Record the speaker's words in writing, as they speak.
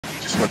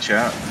watch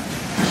out.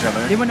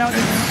 Shallow. Demon out.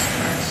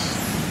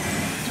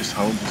 Just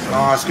hold.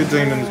 Nice, good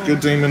demon, good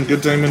demon,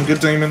 good demon, good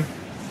demon.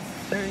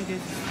 They're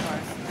engaged.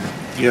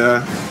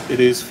 Yeah, it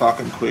is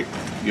fucking quick.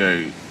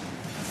 Yo,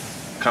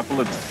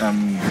 couple of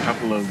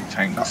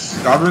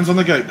tanks. Guard runes on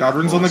the gate, guard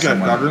runes on the gate,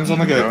 guard runes on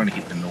the Go and gate.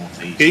 hit the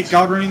northeast. Keep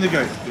guard running the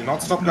gate. Do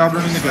not stop guard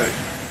running the gate.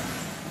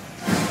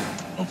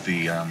 Of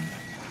the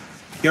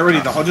Get ready,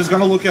 the Hodge is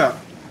gonna look out.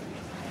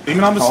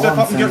 Demon Armor, step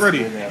up and get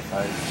ready.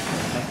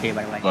 Okay,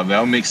 bye. Well,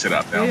 they'll mix it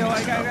up. They'll Yo, mix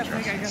I it got up.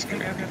 trust me, it's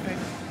good.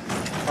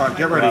 Alright,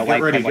 get ready,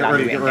 get ready, get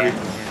ready, get ready.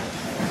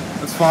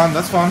 That's fine,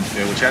 that's fine.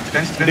 Yeah, watch out.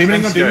 Defense,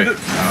 Demon, defense, demon, go.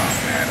 demon.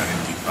 Oh man, I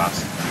didn't do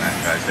faster than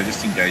that, guys. They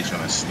just engaged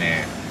on a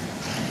snare.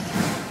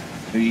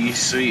 You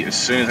see, as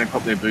soon as they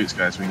pop their boots,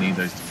 guys, we need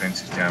those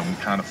defenses down. We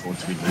can't afford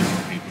to be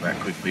losing people that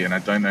quickly, and I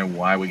don't know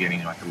why we're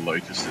getting like a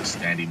locust that's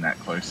standing that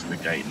close to the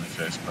gate in the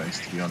first place,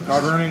 to be honest.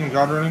 Guard running,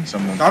 guard running.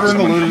 Someone Guard run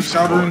the from looters,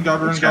 guard support, run,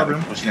 guard run, watch guard out,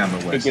 run. pushing down the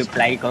west. Did you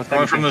play?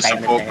 Someone from the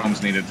support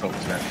comms need to talk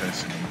to that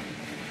person.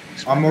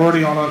 I'm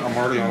already on it, I'm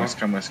already on it.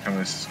 Come west.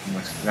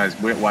 Guys,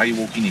 why are you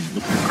walking in?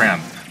 Look at the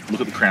crown.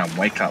 Look at the crown.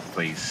 Wake up,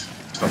 please.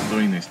 Stop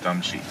doing this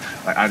dumb shit.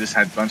 Like, I just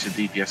had a bunch of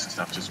DPS and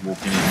stuff just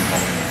walking in and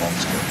following the bomb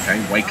squad, okay?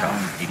 Wake up,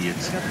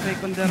 idiots.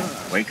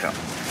 Wake up.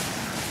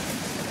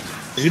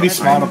 You need to be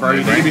smarter, bro.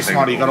 You need to be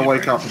smarter. You gotta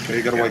wake up, okay?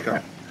 You gotta wake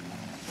up.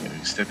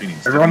 Yeah, stepping in.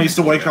 Everyone needs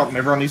to wake up and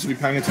everyone needs to be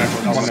paying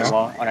attention. Come on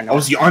now. I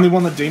was the only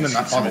one that demoned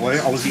that, by the way.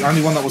 I was the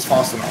only one that was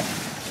fast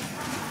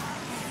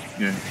enough.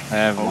 Yeah. I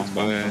have one,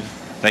 but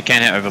they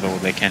can't hit over the wall.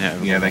 They can't hit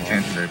over the wall. Yeah, they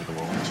can't hit over the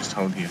wall. Just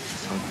hold here.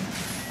 Just hold here.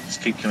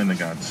 Just keep killing the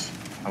guards.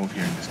 Hold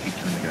here and just keep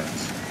killing the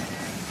guards.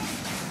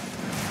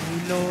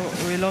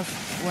 We lost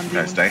one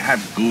demon. Guys, they have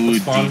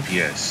good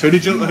DPS. Who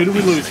did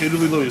we lose? Who did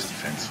we lose?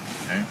 Defensive,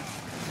 okay?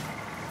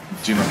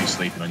 Do not be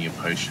sleeping on your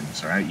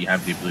potions, alright? You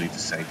have the ability to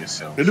save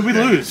yourself. Who did we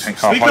lose?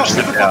 Tanks. Speak up, Hodge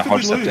what the fuck did we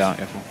Hodge stepped lose? out,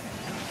 careful.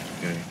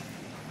 Okay.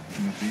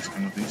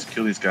 Come with these.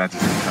 Kill these guards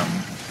as they come.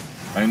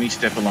 Only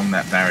step along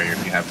that barrier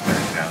if you have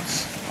cleric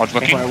powers. Hodge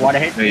looking. Water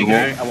hit. There you go.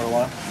 I will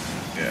water.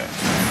 Yeah.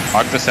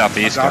 Hug the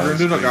southeast, I guys. guard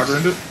ruined it, I guard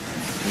ruined it.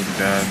 Kill the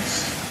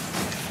guards.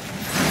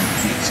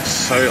 It's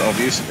so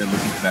obvious that they're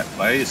looking for that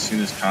play. As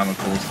soon as Karma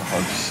calls the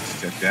Hodge to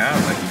step down,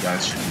 like you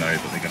guys should know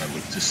that they're going to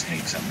look to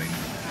sneak something.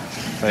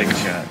 Fake.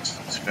 Watch out.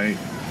 It's fake.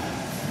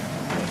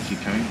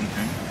 Keep coming, keep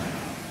coming.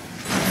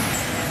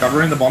 Guard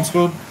ruined the bomb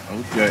squad.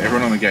 Oh, yeah,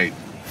 everyone on the gate.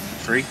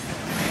 3, 2,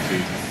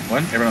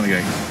 1. Everyone on the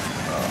gate.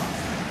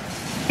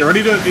 Get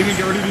ready to demon,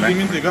 get ready to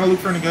demon. They're gonna look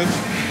for an engage.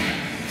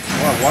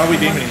 Why are we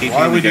demoning?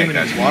 Why are we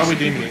demoning? Why are we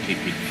demoning? Keep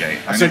hitting the gate.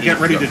 I said get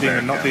ready to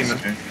demon, not demon.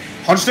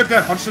 Hodge step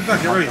down, Hodge step down,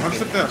 get ready, Hodge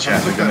step down.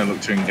 Chat, they're going to look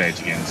to engage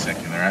again in a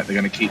second, alright? They're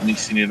going to keep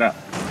mixing it up.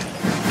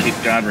 Keep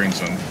guard rings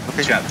on.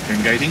 Okay. Chat, they're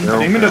engaging.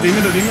 Demon.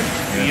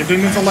 Yeah. Your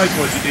demons are late,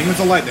 boys. Your demons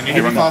are late. They need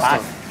to be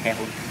faster.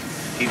 Careful.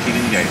 Keep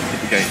hitting the gate.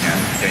 Hit the gate now.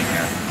 Hit the gate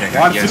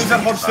now. Right, as soon as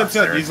that Hodge steps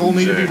out, you all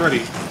need to be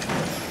ready.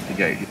 Hit the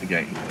gate, hit the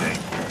gate, hit the gate.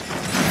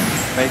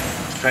 Fake.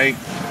 Fake.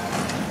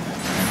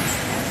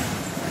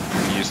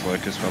 Use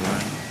locust, by the way.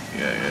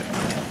 Yeah.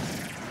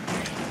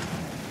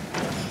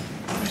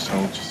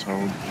 Just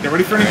hold. Get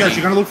ready for an engage.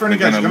 You're gonna look for an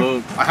engage.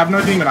 I have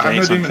no demon. I have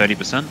no demon.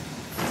 30%.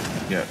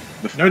 Yeah.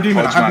 No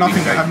demon. I Hodge have might be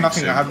nothing. I have fake,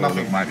 nothing. so I have it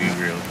nothing. might be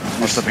real.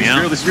 What's the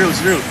It's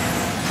real.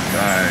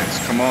 Guys,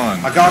 come on.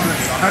 I guard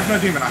running. I have no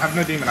demon. I have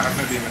no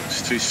demon.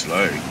 It's too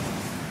slow.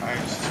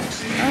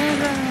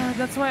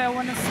 That's why I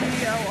wanna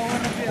see. I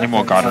wanna be. Any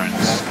more guard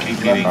runes? Keep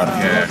hitting.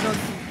 Yeah.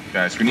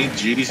 Guys, we need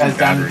duties and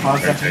guard rings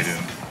rotated.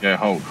 Yeah,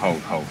 hold.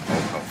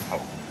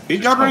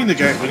 Keep guard running the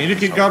gate. We need to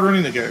keep guard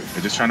running the gate.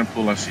 They're just trying to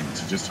pull us in,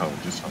 so just hold.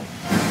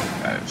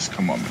 Guys,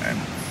 come on, man.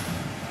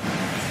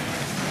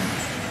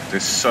 They're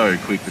so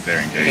quick with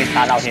their engagement.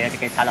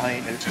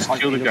 Just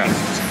kill the guards.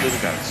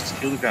 Just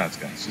kill the guards,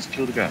 guys. Just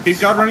kill the guards. Keep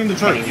guard running the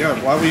choke. Yeah,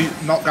 why are we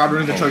not guard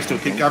running the choke still?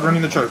 Keep guard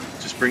running the choke.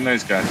 Just bring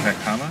those guards back,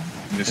 Karma,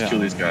 and just kill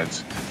these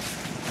guards.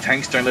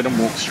 Tanks, don't let them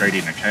walk straight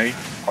in, okay?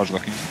 Hodge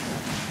looking.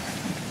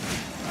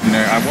 You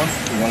know, I want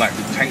like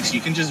the tanks. You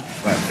can just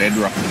like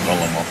bedrock the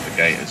golem off the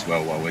gate as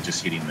well while we're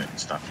just hitting it and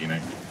stuff, you know.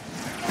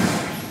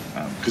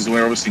 Because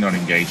we're obviously not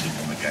engaging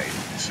on the gate,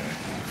 so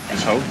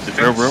just hold.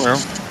 Real.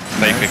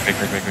 Fake.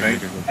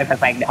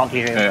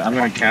 I'm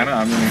going to counter.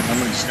 I'm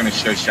just going to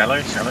show shallow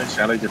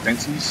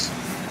defenses.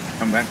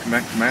 Come back.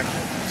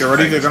 Get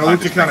ready. They're gonna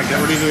look to counter. Get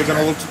ready. They're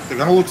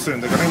gonna look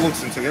soon. So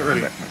get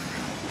ready. Oh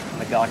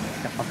my god,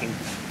 the fucking.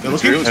 They're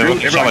looking.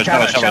 Everyone,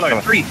 shallow.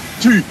 3,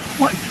 2,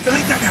 1.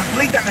 Delete that now.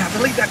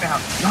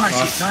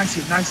 Nice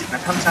it. Now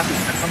come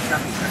southeast.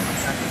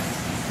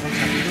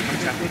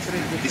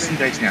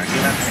 Disengage now.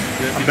 Heal that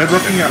tank. I'm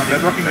bedrocking out.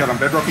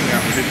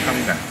 Keep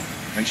coming back.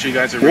 Make sure you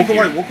guys are Walk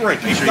away. Make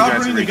Keep sure guard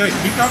running the gate.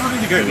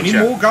 We need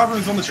more guard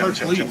runs on the choke,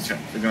 please. They're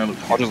gonna look.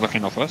 Hodge is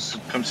looking off us.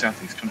 Come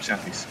southeast.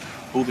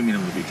 Pull them in a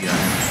little bit here.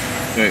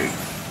 Go.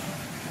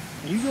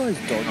 You guys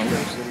dodge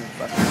those little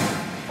fucking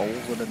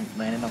balls that are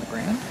landing on the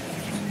ground?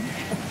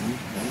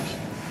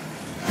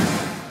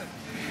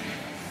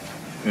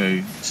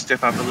 Go.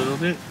 Step up a little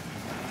bit.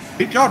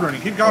 Keep guard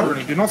running.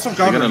 Do not stop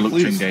guard They're gonna running, look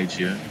to please. engage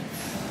here.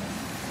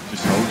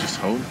 Just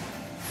hold.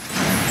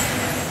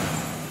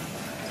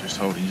 Just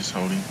holding, just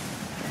holding.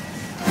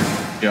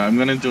 Yeah, I'm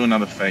gonna do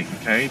another fake,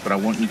 okay? But I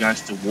want you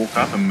guys to walk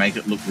up and make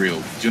it look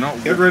real. Do not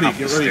walk up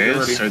the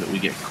stairs so that we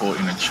get caught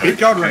in a choke. Keep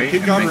guard running, okay?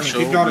 keep guard running,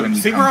 keep guard running.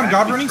 Stick around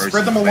guard running,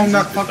 spread them along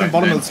that fucking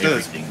bottom of the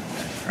stairs.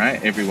 Right,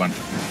 everyone.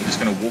 We're just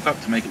gonna walk up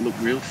to make it look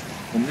real.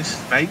 From this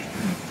fake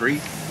in 3, 2,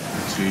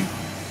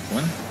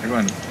 1.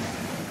 Everyone,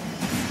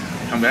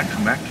 come back,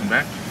 come back, come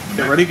back.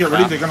 Get ready, get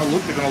ready. They're gonna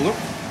look, they're gonna look.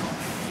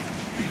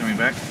 Keep coming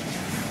back.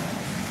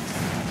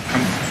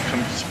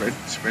 Come, spread,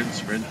 spread,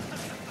 spread.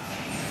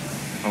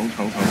 Hold,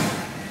 hold, hold.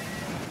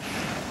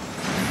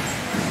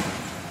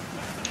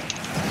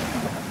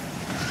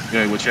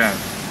 Yo, watch out.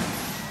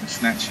 They're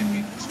snatching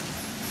me.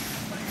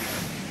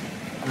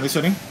 I'm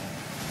listening.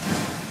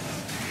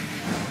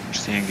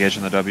 Just engage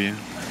in the W.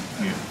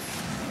 Yeah.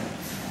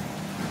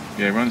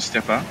 Yeah, everyone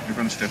step up.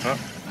 Everyone step up.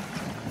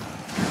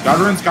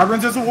 Guard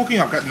runs as we're walking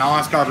up.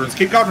 Nice guard runs.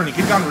 Keep guard running,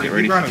 keep guard running, Get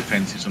ready keep for running.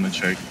 defensives on the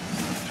choke.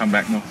 Come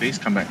back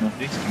northeast, come back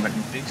northeast, come back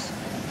northeast.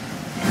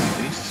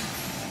 Northeast.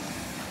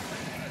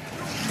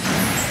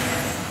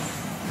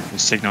 The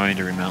signal I need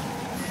to remount.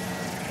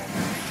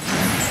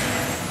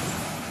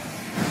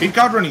 Keep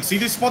guard running. See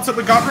these spots that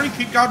we're guard running?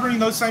 Keep guard running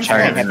those same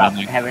Sorry, spots.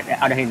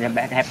 I don't think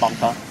they have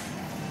bombs on.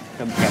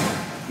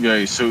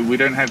 Yeah, so we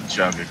don't have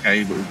Jug,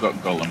 okay? But we've got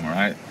Golem,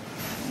 alright?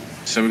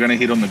 So we're going to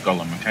hit on the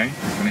Golem, okay?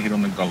 We're going to hit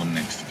on the Golem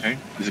next, okay?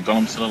 Is the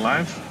Golem still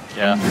alive?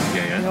 Yeah.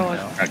 Yeah.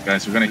 Alright,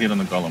 guys, we're going to hit on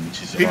the Golem,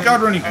 which is... Keep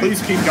guard running,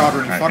 please keep guard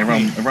running. Right, Fuck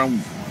me.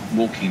 everyone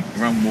walking,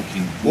 everyone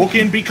walking. Walk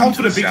in, be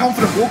confident, be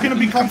confident. Walk in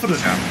and be confident.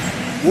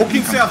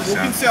 Walking south,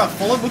 walking south.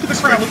 Follow, look at the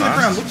crown, look at the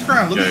crown, look at the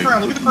crown, look at the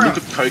crown, look at the crown. Look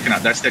at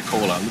Coconut, that's their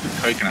caller. Look at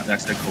Coconut,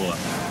 that's their caller.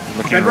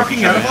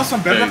 Bedrocking out of us,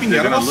 I'm bedrocking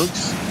out of us.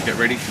 Looks, get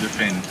ready to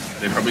defend.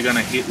 They're probably going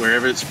to hit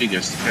wherever it's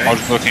biggest, okay?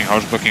 Hold looking,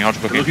 hold looking, hold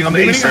looking. Looking on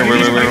the east side,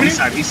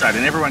 east side,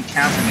 and everyone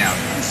counter now.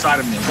 Inside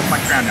of me, on top of my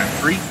crown now.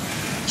 3,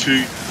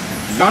 2,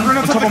 1. Guard run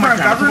on top of the crown,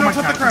 guard run on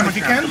top of the crown. If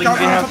you can, guard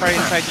run on top of the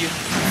crown. inside you.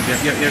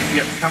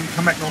 Yeah.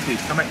 Come back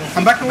northeast, come back northeast.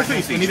 Come back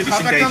northeast, we need to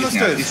cut back down the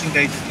stairs.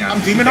 Disengage now.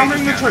 I'm demon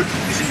armoring the troop.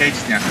 Disengage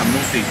now, come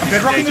northeast. I'm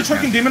bedrocking the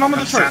troop and demon armor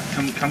the troop.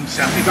 Come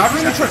southeast. Guard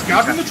run the troop,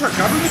 guard run the troop,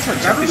 guard run the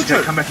troop, guard run the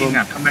troop. Come back in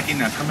now, come back in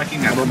now, come back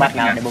in now. Double back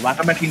now, double back.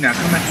 Come back in now,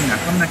 come back in now,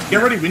 come back in.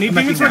 Get ready, we need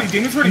demons ready,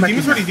 demons ready,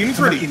 demons ready, demons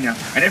ready.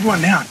 And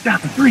everyone now, down,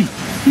 3,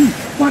 2,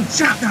 1,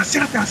 south now,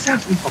 south now,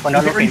 south.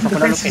 Coconut looking, Inside of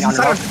on the defenses,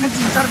 inside of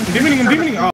defenses. Demoning, I'm demoning.